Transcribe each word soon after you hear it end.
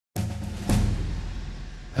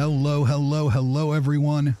Hello, hello, hello,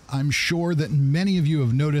 everyone. I'm sure that many of you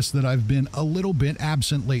have noticed that I've been a little bit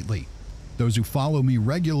absent lately. Those who follow me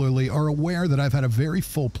regularly are aware that I've had a very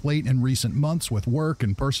full plate in recent months with work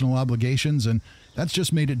and personal obligations, and that's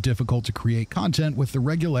just made it difficult to create content with the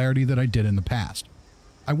regularity that I did in the past.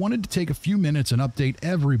 I wanted to take a few minutes and update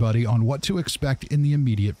everybody on what to expect in the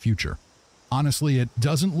immediate future. Honestly, it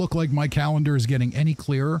doesn't look like my calendar is getting any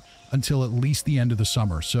clearer until at least the end of the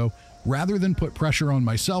summer, so rather than put pressure on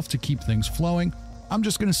myself to keep things flowing, I'm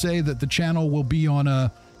just going to say that the channel will be on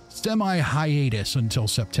a semi-hiatus until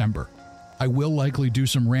September. I will likely do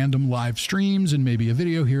some random live streams and maybe a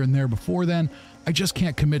video here and there before then. I just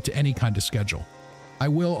can't commit to any kind of schedule. I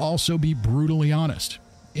will also be brutally honest.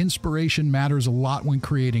 Inspiration matters a lot when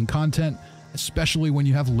creating content, especially when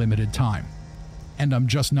you have limited time. And I'm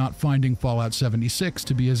just not finding Fallout 76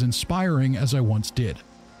 to be as inspiring as I once did.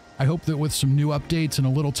 I hope that with some new updates and a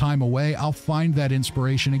little time away, I'll find that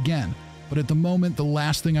inspiration again. But at the moment, the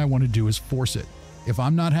last thing I want to do is force it. If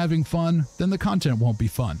I'm not having fun, then the content won't be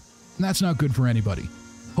fun. And that's not good for anybody.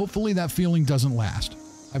 Hopefully that feeling doesn't last.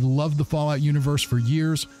 I've loved the Fallout universe for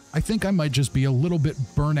years. I think I might just be a little bit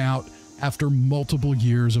burnt out after multiple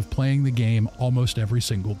years of playing the game almost every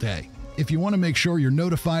single day. If you want to make sure you're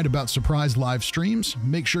notified about surprise live streams,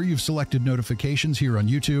 make sure you've selected notifications here on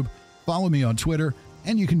YouTube, follow me on Twitter,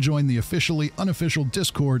 and you can join the officially unofficial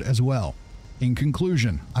Discord as well. In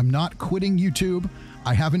conclusion, I'm not quitting YouTube,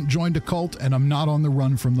 I haven't joined a cult, and I'm not on the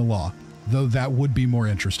run from the law, though that would be more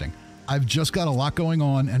interesting. I've just got a lot going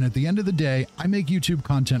on, and at the end of the day, I make YouTube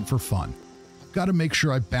content for fun. I've got to make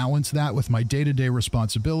sure I balance that with my day-to-day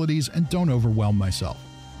responsibilities and don't overwhelm myself.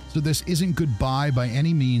 So this isn't goodbye by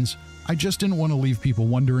any means, I just didn't want to leave people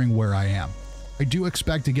wondering where I am. I do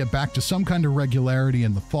expect to get back to some kind of regularity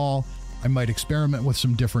in the fall. I might experiment with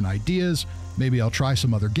some different ideas, maybe I'll try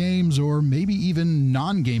some other games, or maybe even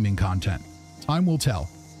non-gaming content. Time will tell.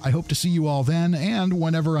 I hope to see you all then, and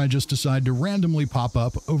whenever I just decide to randomly pop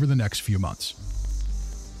up over the next few months.